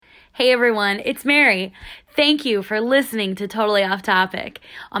Hey everyone, it's Mary. Thank you for listening to Totally Off Topic.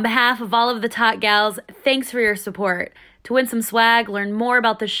 On behalf of all of the Tot Gals, thanks for your support. To win some swag, learn more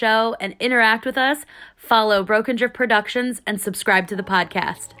about the show, and interact with us, follow Broken Drift Productions and subscribe to the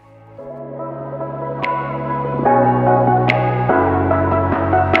podcast.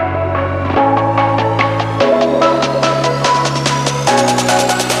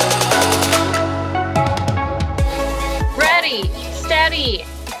 Ready, steady.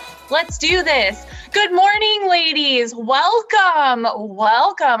 Let's do this. Good morning, ladies. Welcome.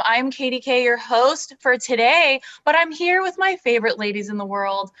 I'm Katie K, your host for today, but I'm here with my favorite ladies in the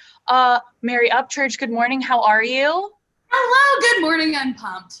world. Mary Upchurch, good morning. How are you? Hello, good morning. I'm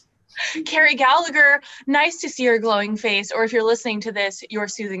pumped. Carrie Gallagher, nice to see your glowing face, or if you're listening to this, your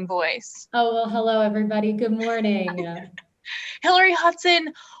soothing voice. Oh, well, hello, everybody. Good morning. Hillary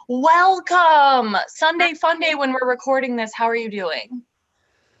Hudson, welcome. Sunday fun day when we're recording this. How are you doing?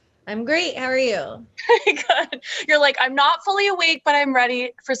 I'm great. How are you? Good. You're like, I'm not fully awake, but I'm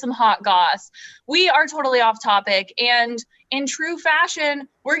ready for some hot goss. We are totally off topic, and in true fashion,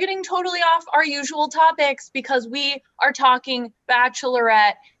 we're getting totally off our usual topics because we are talking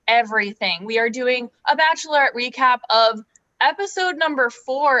Bachelorette everything. We are doing a Bachelorette recap of episode number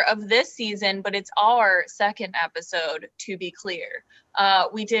 4 of this season, but it's our second episode, to be clear.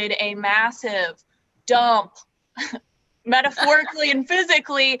 We did a massive dump metaphorically and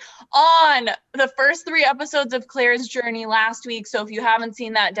physically on the first 3 episodes of Claire's journey last week. So if you haven't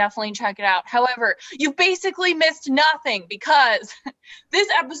seen that, definitely check it out. However, you basically missed nothing because this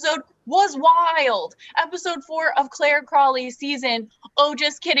episode was wild. Episode 4 of Claire Crawley's season. Oh,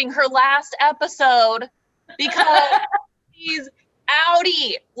 just kidding. Her last episode because she's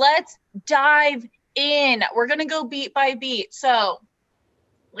outie. Let's dive in. We're going to go beat by beat. So,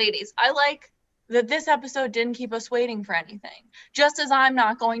 ladies, I like that this episode didn't keep us waiting for anything. Just as I'm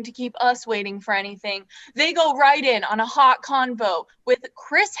not going to keep us waiting for anything, they go right in on a hot convo with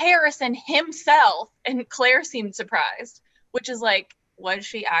Chris Harrison himself, and Claire seemed surprised, which is like, was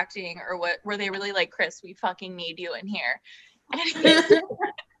she acting, or what? Were they really like, Chris, we fucking need you in here? And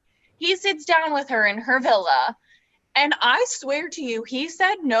he sits down with her in her villa, and I swear to you, he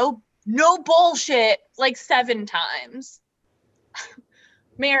said no bullshit like 7 times.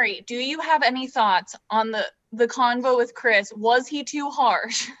 Mary, do you have any thoughts on the convo with Chris? Was he too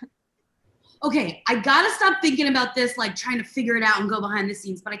harsh? Okay, I gotta stop thinking about this, like trying to figure it out and go behind the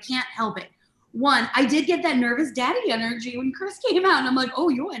scenes, but I can't help it. One, I did get that nervous daddy energy when Chris came out, and I'm like, oh,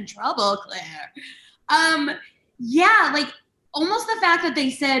 you're in trouble, Claire. Yeah, like almost the fact that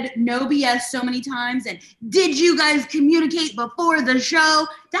they said no BS so many times and did you guys communicate before the show?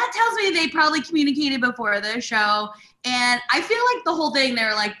 That tells me they probably communicated before the show. And I feel like the whole thing,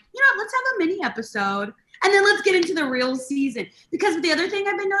 they're like, let's have a mini episode and then let's get into the real season. Because the other thing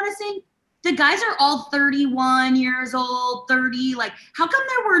I've been noticing, the guys are all 31 years old, 30. Like, how come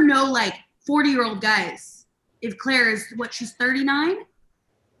there were no, 40-year-old guys? If Claire is, she's 39?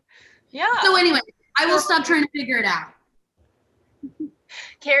 Yeah. So anyway, I will stop trying to figure it out.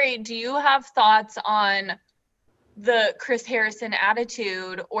 Carrie, do you have thoughts on the Chris Harrison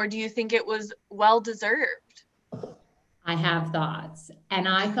attitude, or do you think it was well-deserved? I have thoughts. And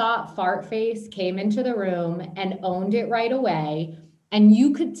I thought Fartface came into the room and owned it right away. And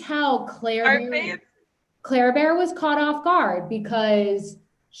you could tell Claire Bear was caught off guard because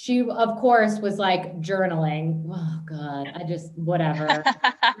she, of course, was journaling. Oh, God, whatever.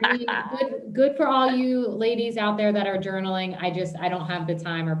 I mean, good for all you ladies out there that are journaling. I don't have the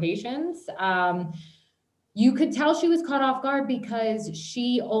time or patience. You could tell she was caught off guard because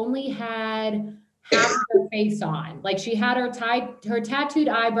she only had half her face on. She had her tattooed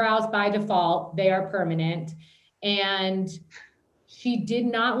eyebrows by default. They are permanent. And she did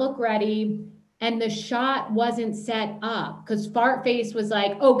not look ready. And the shot wasn't set up because Fartface was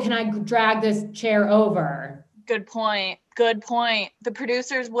like, oh, can I drag this chair over? Good point. The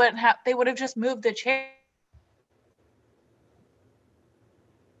producers would have just moved the chair.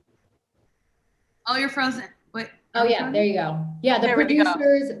 Oh, you're frozen. Wait. Oh yeah, there you go. Yeah, the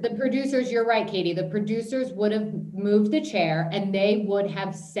producers, you're right, Katie. The producers would have moved the chair and they would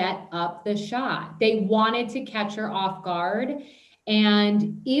have set up the shot. They wanted to catch her off guard.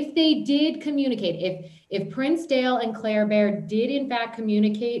 And if they did communicate, if Prince Dale and Claire Bear did in fact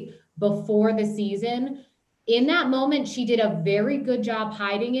communicate before the season, in that moment, she did a very good job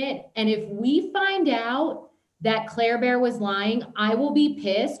hiding it. And if we find out that Claire Bear was lying, I will be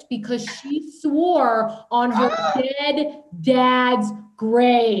pissed because she swore on her dead dad's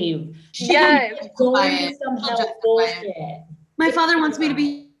grave. Yes. Going some hell bullshit. My father wants me to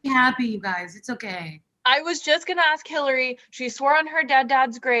be happy, you guys. It's okay. I was just going to ask Hillary. She swore on her dead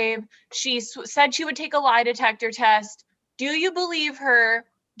dad's grave. She said she would take a lie detector test. Do you believe her?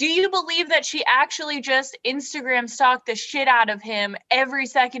 Do you believe that she actually just Instagram stalked the shit out of him every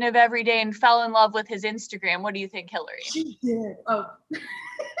second of every day and fell in love with his Instagram? What do you think, Hillary? She did. Oh.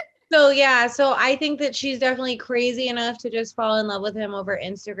 So I think that she's definitely crazy enough to just fall in love with him over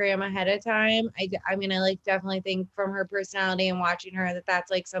Instagram ahead of time. I mean, I like definitely think from her personality and watching her that that's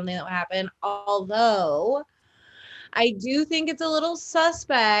like something that will happen. Although I do think it's a little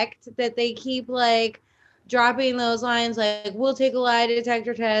suspect that they keep like dropping those lines like, we'll take a lie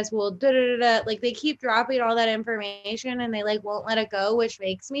detector test, we'll da-da-da-da. Like they keep dropping all that information and they like won't let it go, which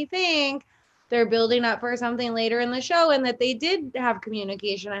makes me think they're building up for something later in the show and that they did have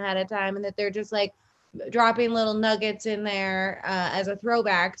communication ahead of time and that they're just like dropping little nuggets in there as a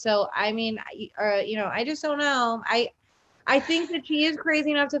throwback. So, I mean, I just don't know. I think that she is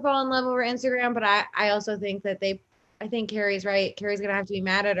crazy enough to fall in love over Instagram, but I also think that I think Carrie's right. Carrie's going to have to be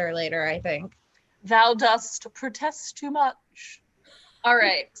mad at her later, I think. Thou dost protest too much. All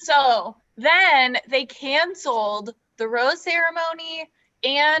right. So then they canceled the rose ceremony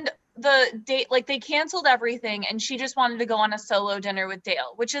and the date, like they canceled everything and she just wanted to go on a solo dinner with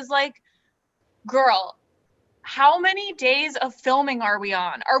Dale, which is like, girl, how many days of filming are we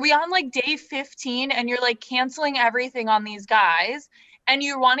on? Are we on like day 15 and you're like canceling everything on these guys and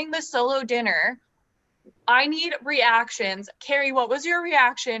you're wanting the solo dinner? I need reactions. Carrie, what was your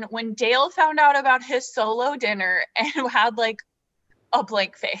reaction when Dale found out about his solo dinner and had like a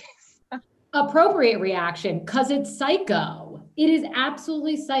blank face? Appropriate reaction, because it's psycho. It is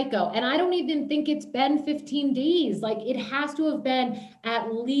absolutely psycho. And I don't even think it's been 15 days. Like it has to have been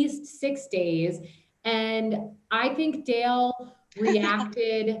at least 6 days. And I think Dale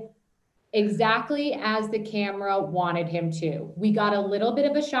reacted exactly as the camera wanted him to. We got a little bit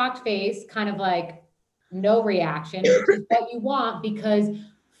of a shocked face, kind of like no reaction, which is what you want, because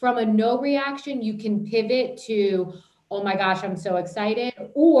from a no reaction, you can pivot to, oh my gosh, I'm so excited.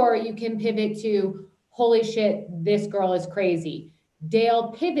 Or you can pivot to, holy shit, this girl is crazy.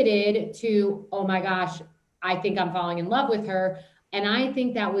 Dale pivoted to, oh my gosh, I think I'm falling in love with her. And I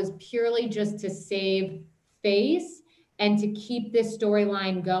think that was purely just to save face and to keep this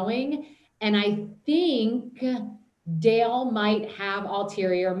storyline going. And I think Dale might have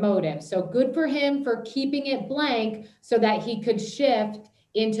ulterior motives. So good for him for keeping it blank so that he could shift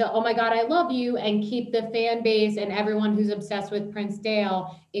into, oh my God, I love you, and keep the fan base and everyone who's obsessed with Prince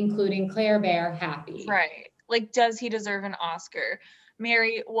Dale, including Claire Bear, happy. Right. Like, does he deserve an Oscar?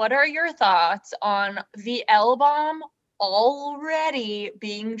 Mary, what are your thoughts on the L-bomb already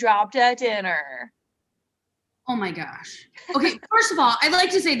being dropped at dinner? Oh my gosh. Okay, first of all, I'd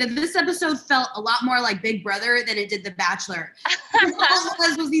like to say that this episode felt a lot more like Big Brother than it did The Bachelor. All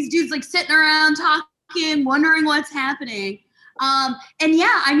it was these dudes like sitting around talking, wondering what's happening. And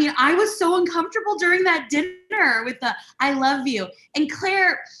yeah, I mean, I was so uncomfortable during that dinner with the I love you. And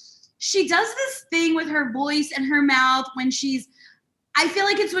Claire, she does this thing with her voice and her mouth when I feel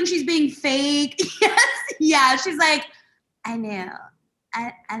like it's when she's being fake. Yes. Yeah. She's like, I knew.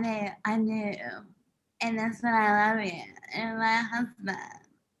 And that's when I love you. And my husband.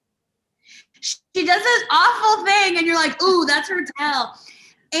 She does this awful thing and you're like, ooh, that's her tell.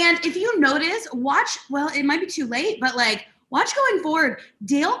 And if you notice, it might be too late, but like, watch going forward,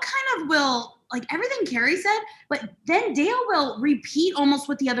 Dale kind of will, like everything Carrie said, but then Dale will repeat almost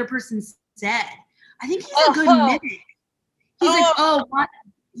what the other person said. I think he's a good mimic. He's like, oh, what?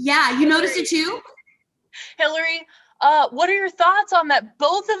 Yeah, you noticed it too? Hillary, what are your thoughts on that?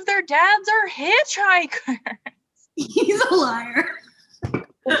 Both of their dads are hitchhikers. He's a liar.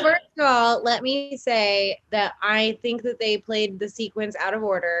 Well, first of all, let me say that I think that they played the sequence out of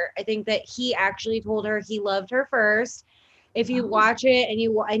order. I think that he actually told her he loved her first. If you watch it and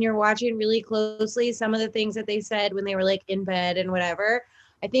you're watching really closely, some of the things that they said when they were like in bed and whatever,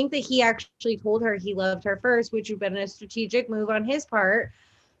 I think that he actually told her he loved her first, which would have been a strategic move on his part.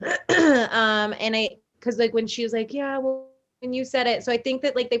 Because like when she was like, yeah, well, when you said it, so I think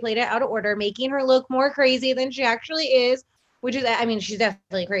that like they played it out of order, making her look more crazy than she actually is, which is, I mean, she's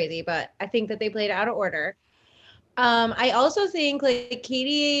definitely crazy, but I think that they played it out of order. I also think like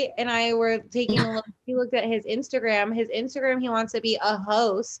Katie and I were taking a look. He looked at his Instagram. He wants to be a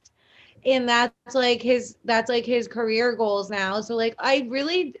host, and that's like his career goals now. So like I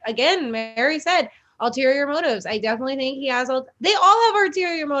really, again, Mary said ulterior motives. I definitely think he has. They all have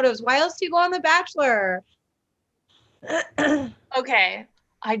ulterior motives. Why else do you go on The Bachelor? Okay,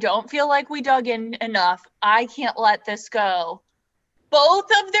 I don't feel like we dug in enough. I can't let this go. Both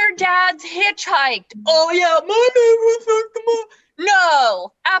of their dads hitchhiked. Oh yeah, my name was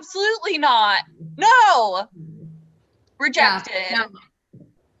No, absolutely not. No. Rejected. Yeah, no.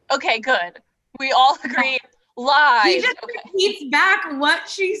 Okay, good. We all agree. Lies. He just repeats back what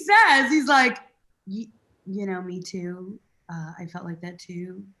she says. He's like, you know, me too. I felt like that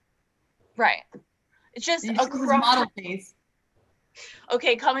too. Right. It's just a model face.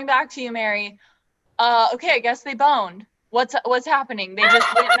 Okay, coming back to you, Mary. Okay, I guess they boned. What's happening? They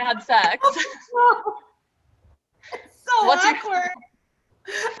just went and had sex. It's so awkward.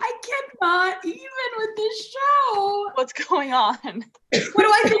 I cannot even with this show. What's going on? What do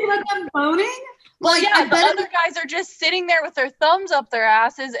I think about them boning? Well, like, yeah, the other guys are just sitting there with their thumbs up their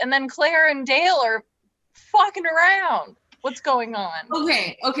asses, and then Claire and Dale are fucking around. What's going on?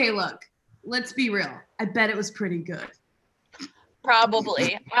 Okay, look. Let's be real. I bet it was pretty good.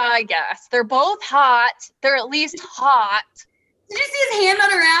 Probably, I guess. They're both hot. They're at least hot. Did you see his hand on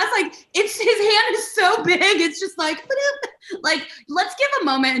her ass? Like, his hand is so big. It's just like, let's give a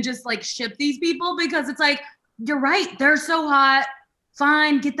moment and just like ship these people, because it's like, you're right. They're so hot.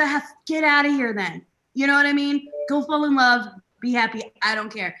 Fine, get out of here then. You know what I mean? Go fall in love. Be happy. I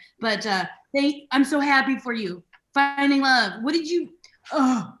don't care. But I'm so happy for you. Finding love. What did you?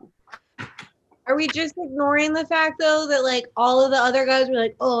 Oh. Are we just ignoring the fact, though, that, like, all of the other guys were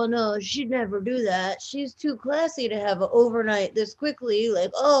like, oh, no, she'd never do that. She's too classy to have an overnight this quickly.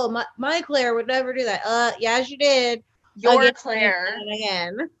 Like, oh, my Claire would never do that. Yeah, she did. Your Claire.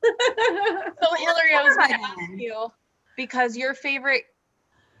 Again. So, Hillary, I was going to ask you, because your favorite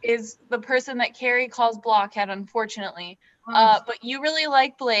is the person that Carrie calls Blockhead, unfortunately. But you really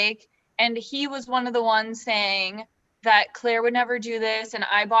like Blake, and he was one of the ones saying that Claire would never do this, and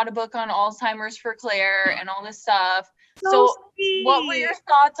I bought a book on Alzheimer's for Claire and all this stuff. So what were your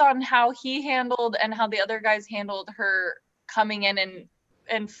thoughts on how he handled and how the other guys handled her coming in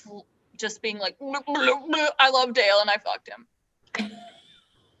and just being like, I love Dale and I fucked him?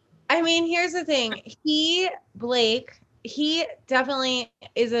 I mean, here's the thing. Blake, he definitely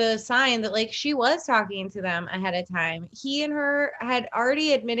is a sign that, like, she was talking to them ahead of time. He and her had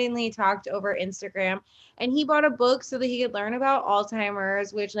already admittedly talked over Instagram, and he bought a book so that he could learn about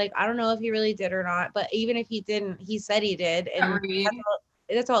Alzheimer's, which, like, I don't know if he really did or not, but even if he didn't, he said he did. And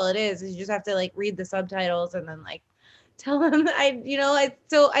that's all it is you just have to, like, read the subtitles and then, like, tell him.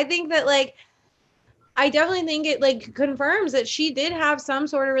 So I think that, like, I definitely think it, like, confirms that she did have some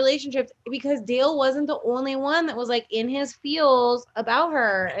sort of relationship, because Dale wasn't the only one that was, like, in his feels about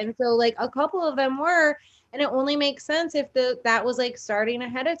her. And so, like, a couple of them were, and it only makes sense if that was, like, starting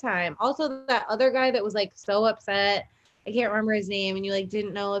ahead of time. Also, that other guy that was, like, so upset, I can't remember his name, and you, like,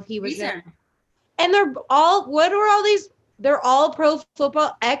 didn't know if he was there. And they're all they're all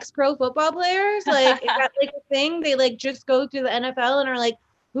ex-pro football players. Like, is that, like, a thing? They, like, just go to the NFL and are like,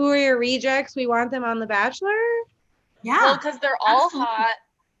 who are your rejects? We want them on The Bachelor? Yeah. Well, because they're all hot.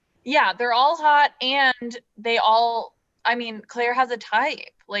 Yeah, they're all hot, and they all, I mean, Claire has a type.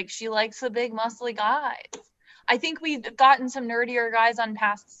 Like, she likes the big, muscly guys. I think we've gotten some nerdier guys on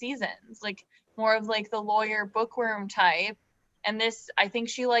past seasons, like, more of, like, the lawyer bookworm type. And this, I think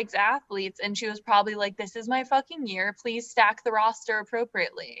she likes athletes, and she was probably like, this is my fucking year. Please stack the roster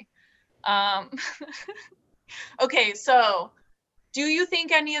appropriately. Okay, so do you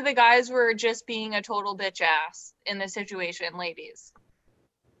think any of the guys were just being a total bitch ass in this situation, ladies?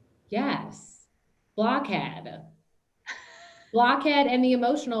 Yes. Blockhead and the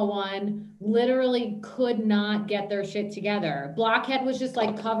emotional one literally could not get their shit together. Blockhead was just,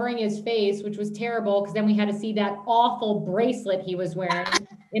 like, covering his face, which was terrible, because then we had to see that awful bracelet he was wearing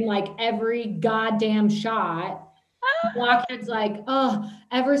in, like, every goddamn shot. Blockhead's like, oh,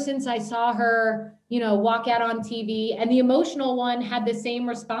 ever since I saw her, walk out on TV. And the emotional one had the same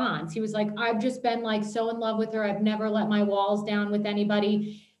response. He was like, I've just been, like, so in love with her. I've never let my walls down with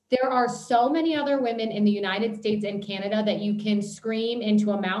anybody. There are so many other women in the United States and Canada that you can scream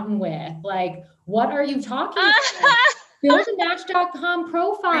into a mountain with. Like, what are you talking about? Build a Match.com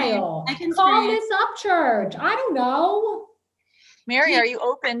profile. Call this Upchurch. I don't know. Mary, are you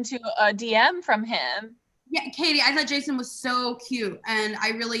open to a DM from him? Yeah, Katie, I thought Jason was so cute, and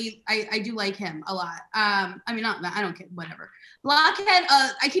I do like him a lot. I mean, I don't care, whatever. Blockhead,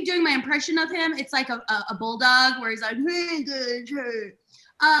 I keep doing my impression of him. It's like a bulldog where he's like, hey, good, hey.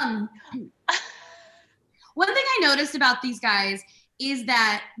 One thing I noticed about these guys is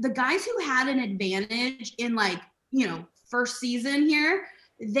that the guys who had an advantage in, like, first season here,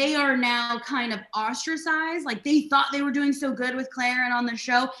 they are now kind of ostracized. Like, they thought they were doing so good with Claire and on the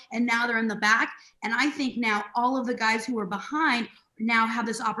show, and now they're in the back. And I think now all of the guys who are behind now have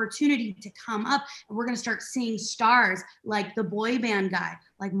this opportunity to come up, and we're going to start seeing stars like the boy band guy,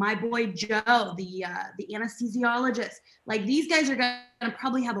 like my boy Joe, the anesthesiologist. Like these guys are going to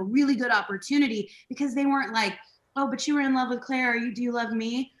probably have a really good opportunity because they weren't like, oh, but you were in love with Claire. Do you love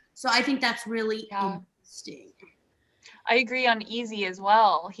me? So I think that's really interesting. I agree on Easy as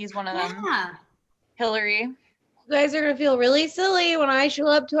well. He's one of them. Yeah. Hillary. You guys are gonna feel really silly when I show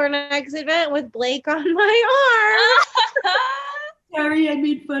up to our next event with Blake on my arm. Sorry, I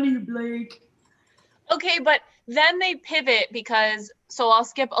made fun of you, Blake. Okay, but then they pivot because, so I'll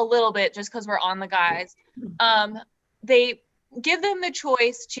skip a little bit just because we're on the guys. They give them the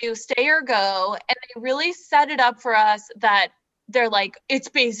choice to stay or go, and they really set it up for us that they're like, it's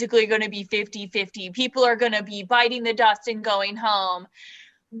basically going to be 50-50. People are going to be biting the dust and going home.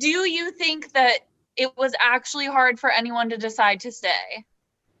 Do you think that it was actually hard for anyone to decide to stay?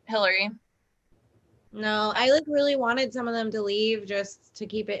 Hillary? No, I like really wanted some of them to leave just to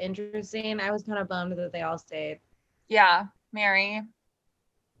keep it interesting. I was kind of bummed that they all stayed. Yeah, Mary?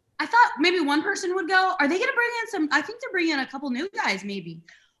 I thought maybe one person would go. Are they going to bring in some? I think they're bringing in a couple new guys, maybe.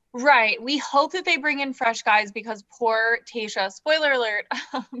 Right. We hope that they bring in fresh guys because poor Tayshia, spoiler alert,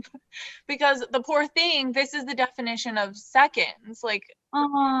 because the poor thing, this is the definition of seconds. Like,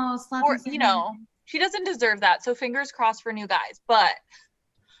 or, you know, she doesn't deserve that. So fingers crossed for new guys. But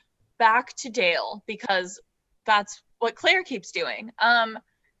back to Dale, because that's what Claire keeps doing.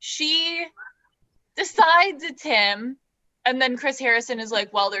 She decides it's him. And then Chris Harrison is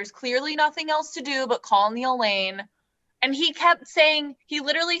like, well, there's clearly nothing else to do but call Neil Lane. And he kept saying, he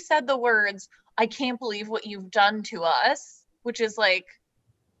literally said the words, I can't believe what you've done to us, which is like,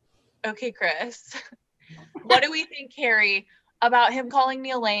 okay, Chris. What do we think, Carrie, about him calling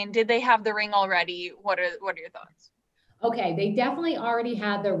Neil Lane? Did they have the ring already? What are your thoughts? Okay, they definitely already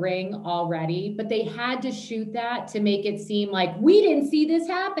had the ring already, but they had to shoot that to make it seem like we didn't see this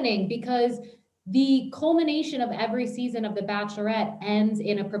happening, because the culmination of every season of The Bachelorette ends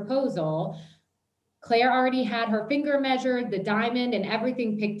in a proposal. Claire already had her finger measured, the diamond and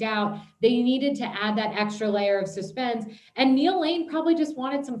everything picked out. They needed to add that extra layer of suspense. And Neil Lane probably just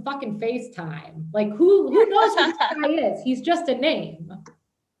wanted some fucking FaceTime. Like, who knows who this guy is? He's just a name.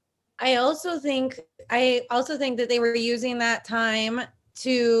 I also think that they were using that time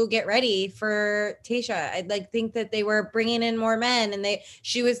to get ready for Tayshia. I think that they were bringing in more men, and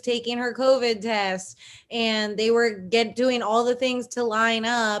she was taking her COVID test, and they were doing all the things to line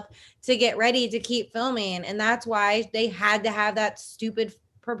up to get ready to keep filming. And that's why they had to have that stupid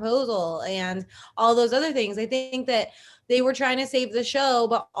proposal and all those other things. I think that they were trying to save the show,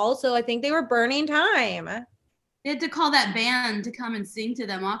 but also I think they were burning time. They had to call that band to come and sing to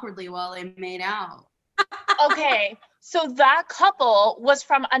them awkwardly while they made out. Okay, so that couple was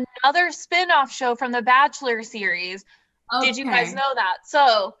from another spin-off show from the Bachelor series. Okay. Did you guys know that?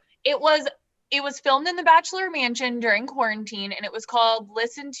 So it was filmed in the Bachelor Mansion during quarantine, and it was called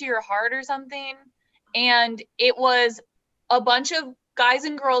Listen to Your Heart or something. And it was a bunch of guys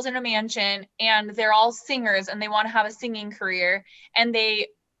and girls in a mansion, and they're all singers, and they want to have a singing career. And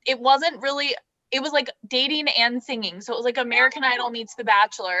it was like dating and singing. So it was like American Idol meets The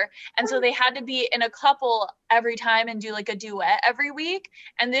Bachelor. And so they had to be in a couple every time and do like a duet every week.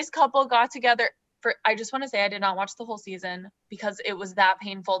 And this couple got together I just want to say I did not watch the whole season because it was that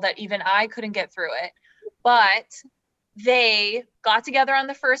painful that even I couldn't get through it. But they got together on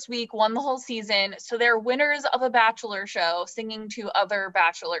the first week, won the whole season. So they're winners of a Bachelor show singing to other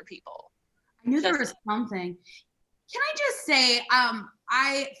Bachelor people. I knew there was something. Can I just say,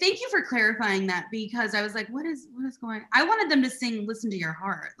 I thank you for clarifying that, because I was like, what is going on? I wanted them to sing Listen to Your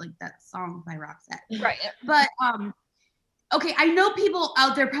Heart, like that song by Roxette. Right. But okay, I know people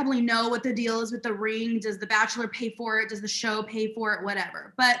out there probably know what the deal is with the ring. Does The Bachelor pay for it? Does the show pay for it?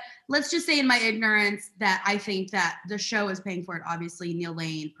 Whatever. But let's just say in my ignorance that I think that the show is paying for it, obviously, Neil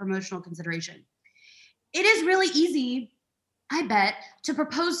Lane, promotional consideration. It is really easy, I bet, to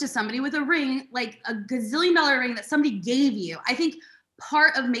propose to somebody with a ring, like a gazillion-dollar ring that somebody gave you. I think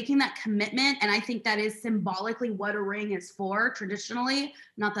part of making that commitment, and I think that is symbolically what a ring is for traditionally,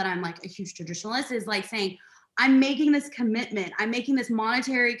 not that I'm like a huge traditionalist, is like saying, I'm making this commitment. I'm making this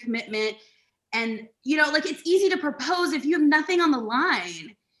monetary commitment. And, you know, like it's easy to propose if you have nothing on the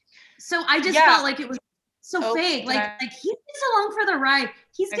line. So I just felt like it was so fake. Like he's just along for the ride.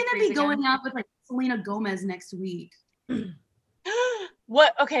 He's going to be going out with like Selena Gomez next week.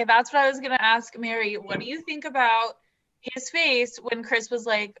 Okay, that's what I was going to ask Mary. What do you think about his face when Chris was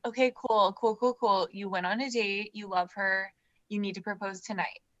like, okay, cool. You went on a date. You love her. You need to propose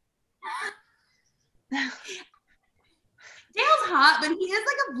tonight. Dale's hot, but he is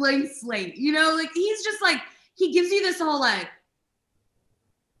like a blank slate, you know, like he's just like, he gives you this whole like,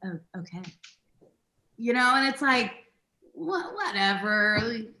 oh, okay. You know, and it's like, whatever.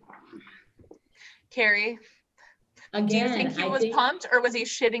 Carrie, again, do you think he was pumped or was he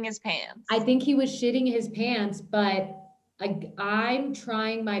shitting his pants? I think he was shitting his pants, but I'm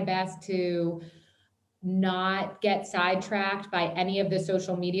trying my best to not get sidetracked by any of the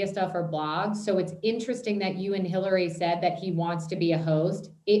social media stuff or blogs. So it's interesting that you and Hillary said that he wants to be a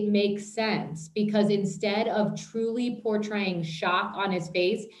host. It makes sense because instead of truly portraying shock on his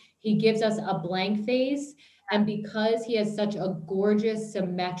face, he gives us a blank face. And because he has such a gorgeous,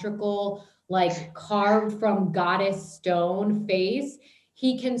 symmetrical, like carved from goddess stone face,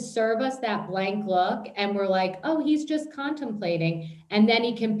 he can serve us that blank look and we're like, oh, he's just contemplating. And then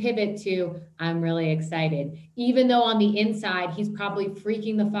he can pivot to, I'm really excited. Even though on the inside, he's probably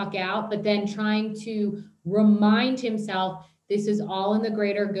freaking the fuck out, but then trying to remind himself, this is all in the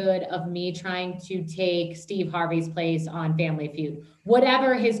greater good of me trying to take Steve Harvey's place on Family Feud,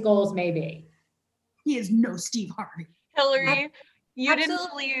 whatever his goals may be. He is no Steve Harvey. Hillary, you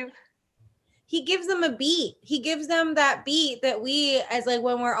didn't believe. He gives them a beat. He gives them that beat that we, as like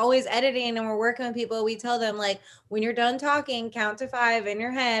when we're always editing and we're working with people, we tell them like, when you're done talking, count to 5 in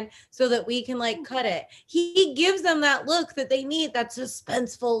your head so that we can like cut it. He gives them that look that they need, that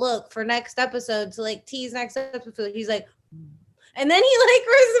suspenseful look for next episode to like tease next episode. He's like, and then he like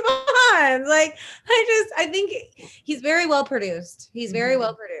responds. Like, I think he's very well produced. He's very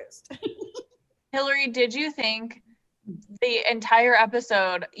well produced. Hillary, did you think the entire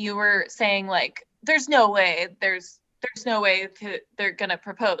episode you were saying like there's no way there's no way they're gonna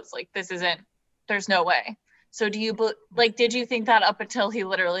propose, like this isn't, there's no way? So do you like, did you think that up until he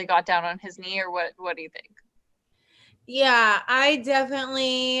literally got down on his knee, or what do you think? Yeah, I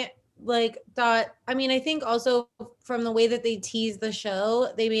definitely like thought, I mean, I think also from the way that they teased the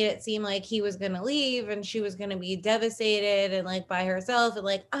show, they made it seem like he was going to leave and she was going to be devastated and like by herself and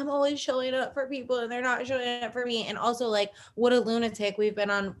like, I'm always showing up for people and they're not showing up for me. And also like, what a lunatic. We've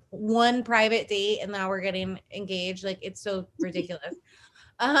been on one private date and now we're getting engaged. Like, it's so ridiculous.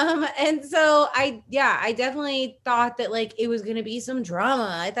 And so I definitely thought that like it was going to be some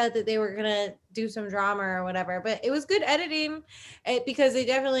drama. I thought that they were going to do some drama or whatever, but it was good editing because they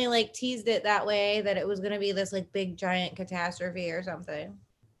definitely like teased it that way, that it was going to be this like big giant catastrophe or something.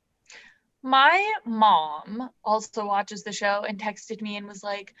 My mom also watches the show and texted me and was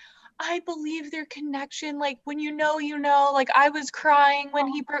like, I believe their connection. Like when you know, like I was crying when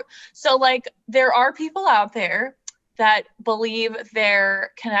he so like there are people out there that believe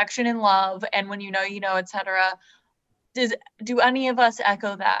their connection and love, and when you know, etc. Do any of us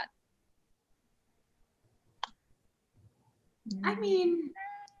echo that? I mean,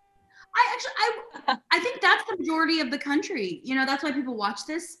 I think that's the majority of the country. You know, that's why people watch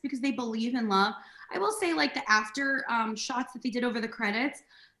this, because they believe in love. I will say, like the after shots that they did over the credits,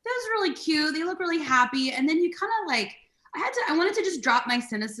 that was really cute. They look really happy, and then you kind of like, I wanted to just drop my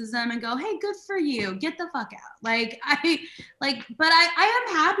cynicism and go, hey, good for you. Get the fuck out. But I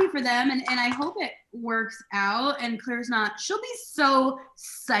am happy for them, and I hope it works out. And Claire's not, she'll be so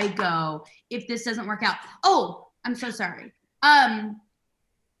psycho if this doesn't work out. Oh, I'm so sorry.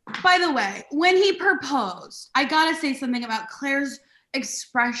 By the way, when he proposed, I gotta say something about Claire's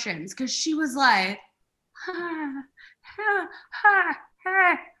expressions, because she was like, oh my God.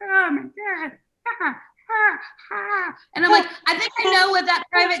 And I'm like, I think I know what that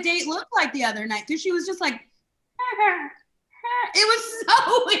private date looked like the other night, because she was just like, it was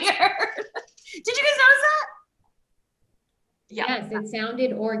so weird. Did you guys notice that? Yeah. Yes, it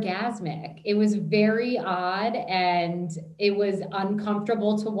sounded orgasmic. It was very odd and it was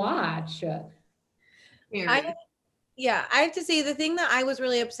uncomfortable to watch. I have to say, the thing that I was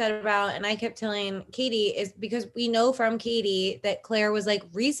really upset about, and I kept telling Katie, is because we know from Katie that Claire was like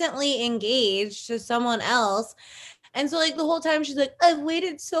recently engaged to someone else. And so like the whole time she's like, I've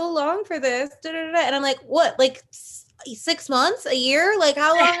waited so long for this. And I'm like, what? Like 6 months, a year? Like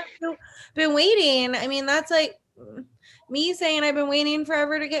how long have you been waiting? I mean, that's like me saying I've been waiting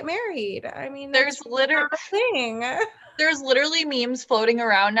forever to get married. I mean, there's literally a thing. There's literally memes floating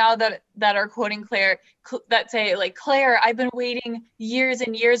around now that are quoting Claire that say like, Claire, I've been waiting years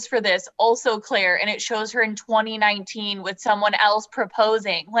and years for this. Also Claire. And it shows her in 2019 with someone else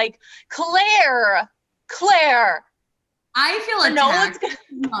proposing. Like, Claire. I feel attacked.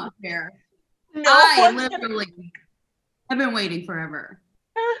 Not fair. Literally have been waiting forever.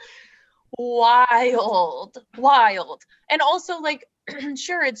 Wild. And also like,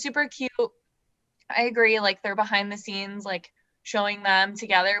 sure, it's super cute. I agree, like they're behind the scenes, like showing them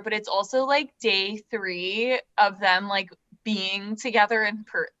together, but it's also like day 3 of them like being together in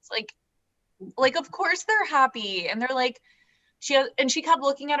like of course they're happy and they're like she kept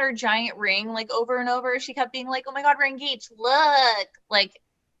looking at her giant ring like over and over. She kept being like, oh my God, we're engaged. Look, like,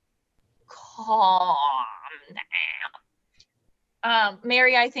 calm down.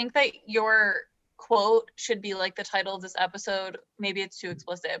 Mary, I think that your quote should be like the title of this episode. Maybe it's too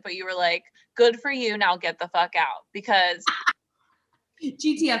explicit, but you were like, good for you, now get the fuck out, because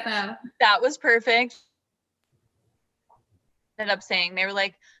GTFO. that was perfect. Ended up saying, they were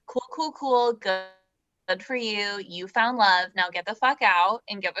like, cool, good for you, you found love, now get the fuck out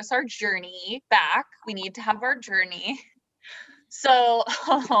and give us our journey back. We need to have our journey. So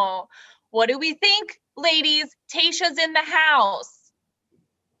what do we think, ladies? Tayshia's in the house.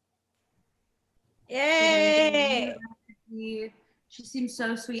 Yay! She seems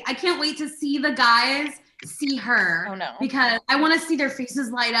so sweet. I can't wait to see the guys see her. Oh no. Because I want to see their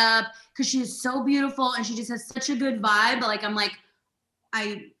faces light up because she is so beautiful and she just has such a good vibe. But like, I'm like,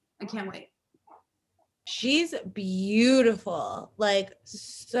 I can't wait. She's beautiful, like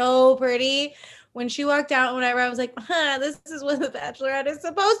so pretty. When she walked out, whenever I was like, this is what the Bachelorette is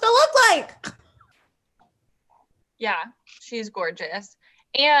supposed to look like. Yeah, she's gorgeous.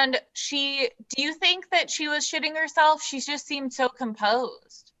 And do you think that she was shitting herself? She just seemed so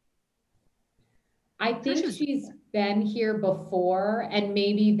composed. I think she's been here before, and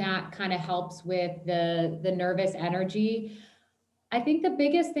maybe that kind of helps with the nervous energy. I think the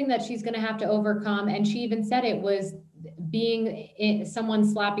biggest thing that she's going to have to overcome, and she even said it, was being in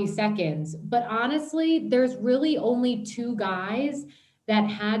someone's sloppy seconds. But honestly, there's really only 2 guys that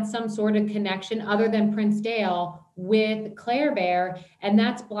had some sort of connection other than Prince Dale with Claire Bear, and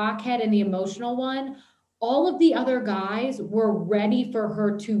that's Blockhead and the emotional one. All of the other guys were ready for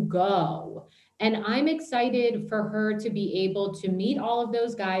her to go. And I'm excited for her to be able to meet all of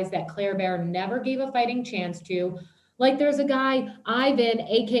those guys that Claire Bear never gave a fighting chance to. Like there's a guy, Ivan,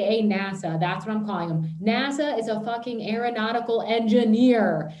 AKA NASA. That's what I'm calling him. NASA is a fucking aeronautical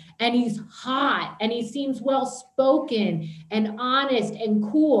engineer, and he's hot, and he seems well-spoken and honest and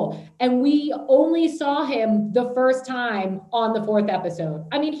cool. And we only saw him the first time on the 4th episode.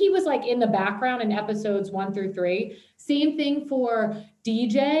 I mean, he was like in the background in episodes 1 through 3. Same thing for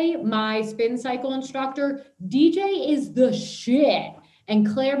DJ, my spin cycle instructor. DJ is the shit. And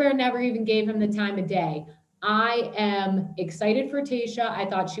Claire Bear never even gave him the time of day. I am excited for Tayshia. I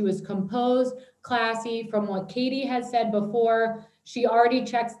thought she was composed, classy. From what Katie has said before, she already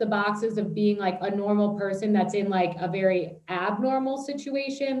checks the boxes of being like a normal person that's in like a very abnormal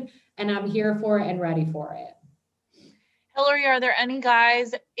situation. And I'm here for it and ready for it. Hillary, are there any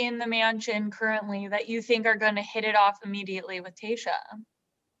guys in the mansion currently that you think are going to hit it off immediately with Tayshia?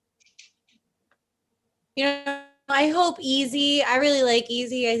 You know, I hope Easy. I really like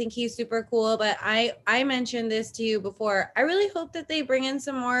Easy. I think he's super cool. But I mentioned this to you before. I really hope that they bring in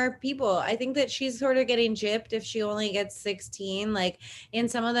some more people. I think that she's sort of getting gypped if she only gets 16. Like,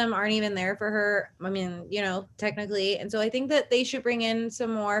 and some of them aren't even there for her. I mean, you know, technically. And so I think that they should bring in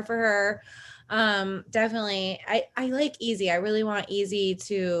some more for her. Definitely. I like Easy. I really want Easy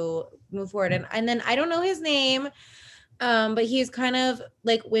to move forward. And then I don't know his name. But he's kind of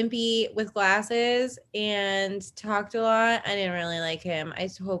like wimpy with glasses and talked a lot. I didn't really like him. I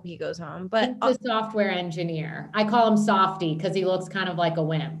hope he goes home. But he's the software engineer. I call him Softy because he looks kind of like a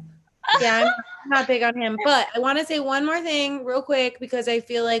wimp. Yeah, I'm not big on him. But I want to say one more thing real quick because I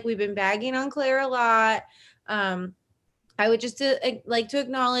feel like we've been bagging on Claire a lot. I would just like to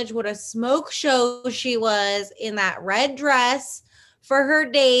acknowledge what a smoke show she was in that red dress. For her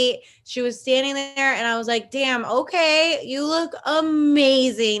date, she was standing there and I was like, damn, okay, you look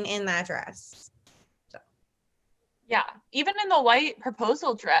amazing in that dress. So. Yeah, even in the white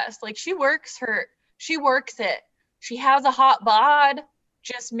proposal dress, like she works it. She has a hot bod,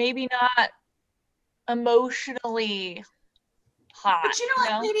 just maybe not emotionally hot. But you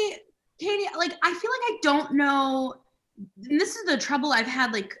know what, Katie, like I feel like I don't know, and this is the trouble I've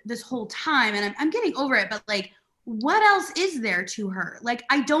had like this whole time, and I'm getting over it, but like, what else is there to her? Like,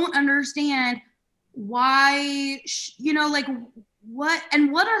 I don't understand why, you know, like what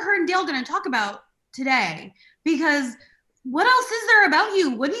are her and Dale going to talk about today? Because what else is there about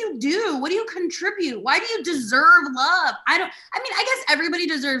you? What do you do? What do you contribute? Why do you deserve love? I guess everybody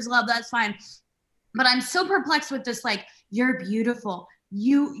deserves love. That's fine. But I'm so perplexed with this, like, you're beautiful.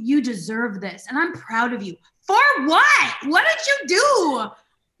 You deserve this. And I'm proud of you. For what? What did you do?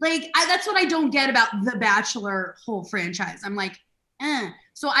 Like, that's what I don't get about the Bachelor whole franchise. I'm like,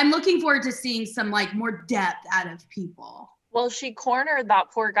 So I'm looking forward to seeing some like more depth out of people. Well, she cornered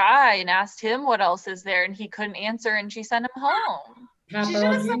that poor guy and asked him what else is there, and he couldn't answer, and she sent him home. She should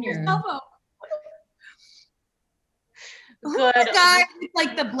have sent herself home. Who's the guy with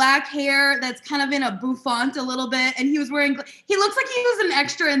like the black hair that's kind of in a bouffant a little bit, and he was wearing. He looks like he was an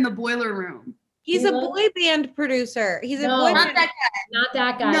extra in the Boiler Room. He's a boy band producer. He's a boy. Not that guy. Not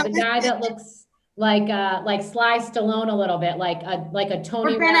that guy. No, the guy that looks like Sly Stallone a little bit, like a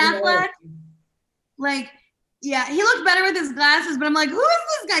Tony. Or Ben Affleck. Like, yeah, he looked better with his glasses, but I'm like, who is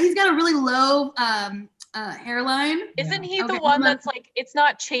this guy? He's got a really low hairline. Isn't he the one that's like, it's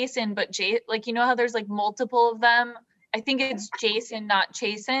not Chasen, but like, you know how there's like multiple of them? I think it's Jason, not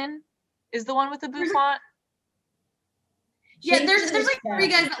Chasen, is the one with the bouffant. Yeah, there's like 3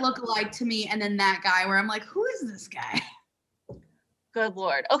 guys that look alike to me, and then that guy where I'm like, who is this guy? Good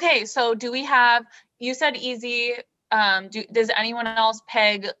Lord. Okay, so do we have, you said easy. Does anyone else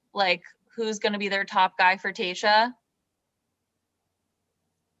peg like who's going to be their top guy for Tayshia?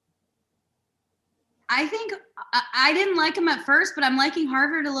 I think I didn't like him at first, but I'm liking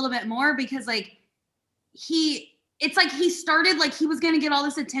Harvard a little bit more because like it's like he started like he was going to get all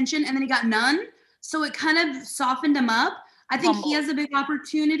this attention and then he got none. So it kind of softened him up. I think he has a big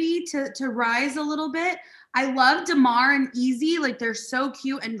opportunity to rise a little bit. I love DeMar and Easy. Like they're so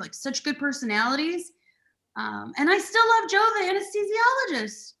cute and like such good personalities. And I still love Joe, the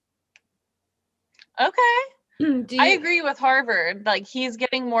anesthesiologist. Okay. I agree with Harvard. Like he's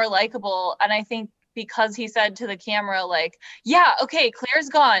getting more likable. And I think because he said to the camera, like, yeah, okay, Claire's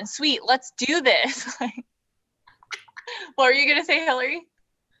gone. Sweet, let's do this. What are you going to say, Hillary?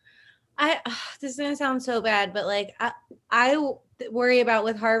 This is going to sound so bad, but like I worry about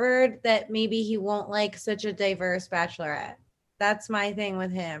with Harvard that maybe he won't like such a diverse bachelorette. That's my thing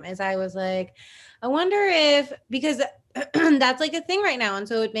with him is I was like, I wonder if, because that's like a thing right now. And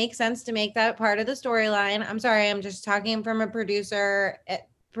so it makes sense to make that part of the storyline. I'm sorry, I'm just talking from a producer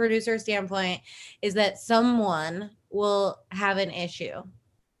standpoint, is that someone will have an issue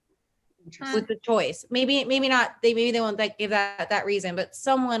with the choice. Maybe not. Maybe they won't give that reason, but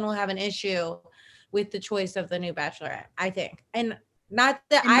someone will have an issue with the choice of the new bachelorette, I think. And not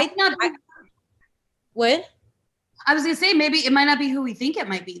that what? I was gonna say maybe it might not be who we think it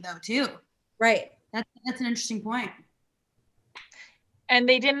might be though, too. Right. That's an interesting point. And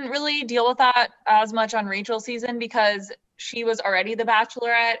they didn't really deal with that as much on Rachel's season because she was already the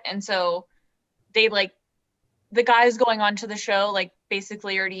bachelorette. And so they like the guys going on to the show, like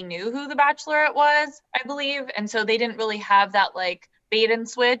basically already knew who the bachelorette was, I believe. And so they didn't really have that like bait and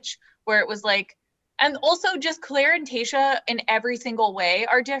switch where it was like, and also just Claire and Tayshia in every single way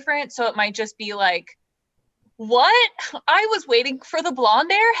are different. So it might just be like, what? I was waiting for the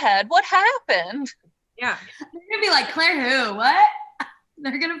blonde airhead. What happened? Yeah. They're going to be like, Claire who? What?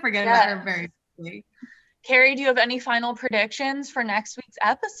 They're going to forget about her very quickly. Carrie, do you have any final predictions for next week's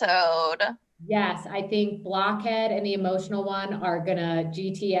episode? Yes, I think Blockhead and the emotional one are gonna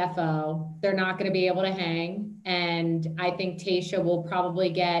GTFO. They're not gonna be able to hang. And I think Tayshia will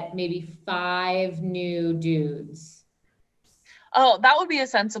probably get maybe 5 new dudes. Oh, that would be a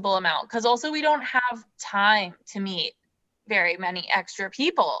sensible amount because also we don't have time to meet very many extra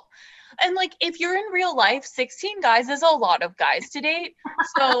people. And like if you're in real life, 16 guys is a lot of guys to date.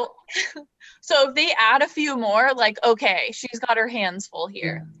 So if they add a few more, like, okay, she's got her hands full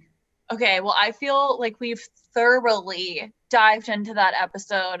here. Yeah. Okay, well, I feel like we've thoroughly dived into that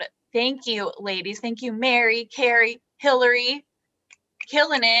episode. Thank you, ladies. Thank you, Mary, Carrie, Hillary,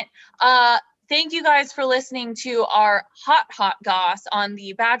 killing it. Thank you guys for listening to our hot goss on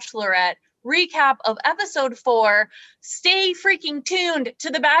the Bachelorette recap of episode 4. Stay freaking tuned to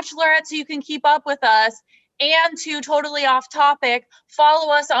the Bachelorette so you can keep up with us, and to Totally Off Topic,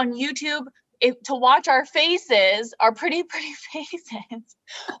 follow us on YouTube to watch our faces, our pretty faces,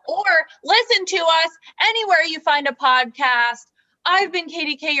 or listen to us anywhere you find a podcast. I've been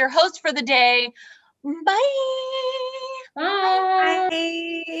Katie K, your host for the day. Bye.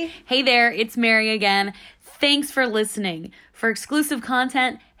 Bye. Hey there, it's Mary again. Thanks for listening. For exclusive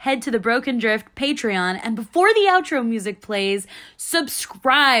content, head to the Broken Drift Patreon, and before the outro music plays,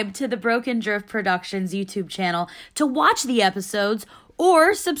 subscribe to the Broken Drift Productions YouTube channel to watch the episodes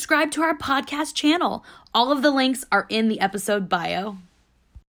or subscribe to our podcast channel. All of the links are in the episode bio.